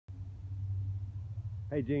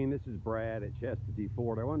Hey Gene, this is Brad at Chestatee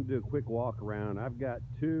Ford. I wanted to do a quick walk around. I've got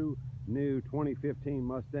two new 2015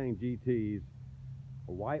 Mustang GTs,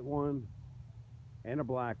 a white one and a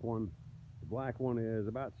black one. The black one is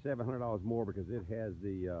about $700 more because it has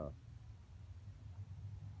the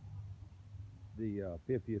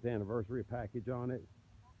 50th anniversary package on it.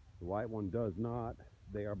 The white one does not.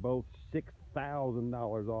 They are both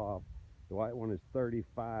 $6,000 off. The white one is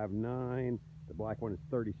 $35,900. The black one is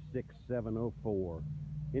 $36,704.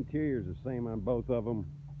 Interior is the same on both of them.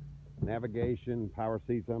 Navigation, power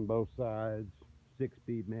seats on both sides,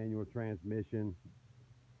 6-speed manual transmission.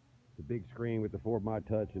 The big screen with the 4x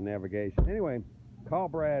touch and navigation. Anyway, call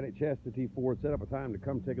Brad at Chestatee Ford. Set up a time to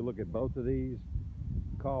come take a look at both of these.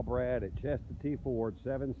 Call Brad at Chestatee Ford,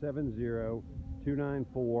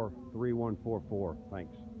 770-294-3144.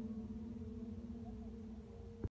 Thanks.